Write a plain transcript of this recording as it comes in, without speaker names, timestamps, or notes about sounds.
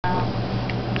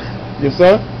Your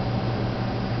son?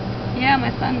 Yeah,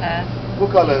 my son does.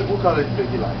 What color do you think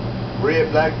he like?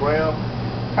 Red, black, brown?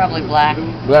 Probably black.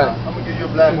 Black. I'm gonna give you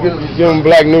a black one. Give him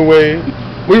black new wave.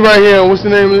 We right here. What's the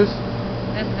name of this?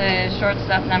 This is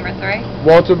shortstop number 3.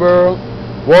 Walterboro,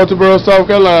 South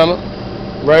Carolina.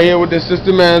 Right here with the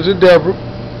assistant manager, Deborah.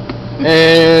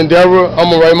 And Deborah, I'm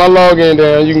gonna write my login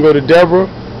down. You can go to Deborah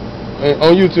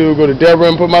on YouTube. Go to Deborah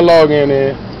and put my login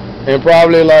in. And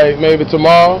probably like maybe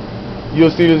tomorrow, you'll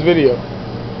see this video.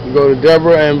 You go to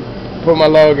Deborah and put my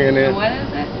login in. And what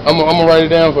is it? I'm gonna write it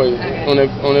down for you. Okay. On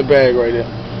that bag right there.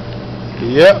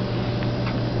 Yep.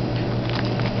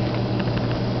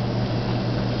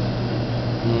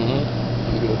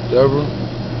 You go Deborah.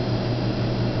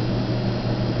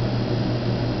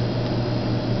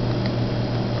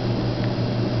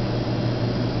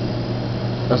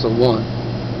 That's a 1.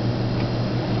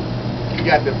 You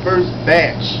got the first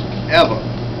batch ever.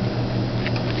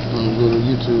 I'm gonna go to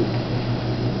YouTube.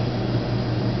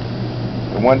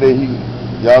 And one day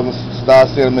y'all gonna start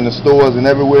seeing them in the stores and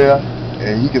everywhere,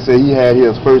 and he can say he had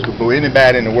his first before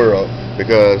anybody in the world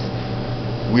because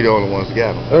we the only ones that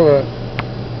got them. All right.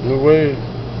 No way.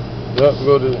 Yep.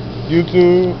 Go to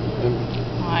YouTube and.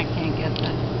 Oh, I can't get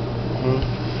that. I don't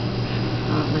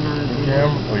know how to do The that.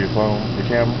 camera. Or your phone, your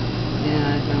camera. Yeah,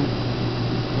 I don't.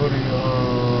 Go to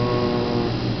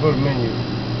your go to menu. You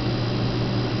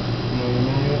know your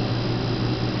menu?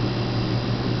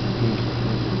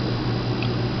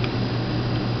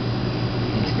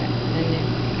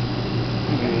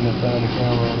 You find the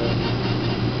camera on there.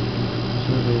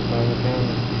 Should they find the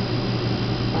camera?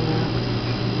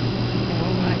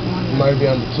 It might be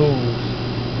under tools.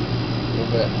 Go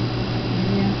back.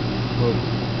 Yeah. Look.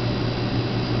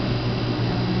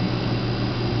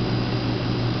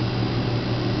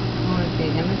 The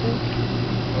images?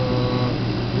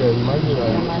 Yeah, you might be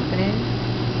right. What am I saying?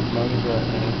 Might be right.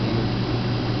 Let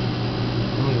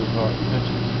me just mark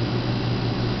pictures.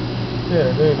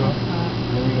 Yeah, there you go.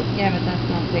 There you go. Yeah, but that's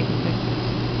not taking pictures.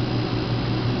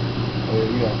 Oh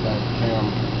yeah, you gotta find the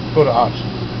camera. Go to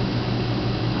options.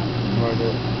 Right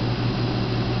there.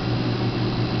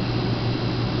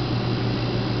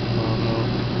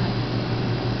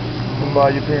 Can I buy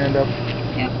your pen up?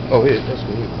 Yep. Oh, here, that's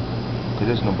good. Here,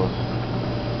 this number.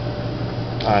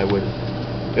 Alright, with it.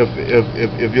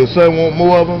 If your son want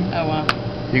more of them, Oh well.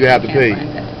 he gonna have to pay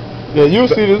Yeah, you'll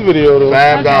see this video though.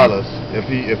 $5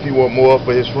 if he want more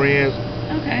for his friends.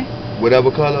 Okay. Whatever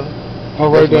color.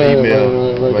 I'll write that's my down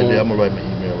email right there. there. I'm gonna write my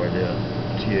email right there.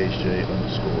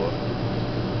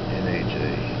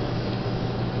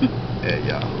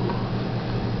 THJ_NAJ@Yahoo.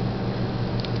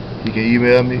 He can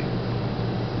email me,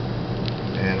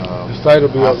 and The site will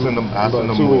be I'll up send them. I'll about send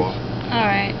them 2 more. weeks. All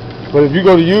right. But if you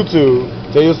go to YouTube,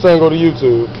 tell your son go to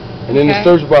YouTube, and in the Okay.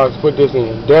 search box put this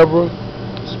in: Deborah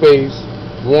space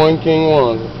 1 King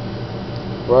Wanza,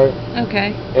 right?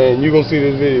 Okay. And you gonna see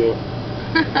this video.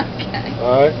 Okay.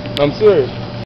 All right, I'm serious.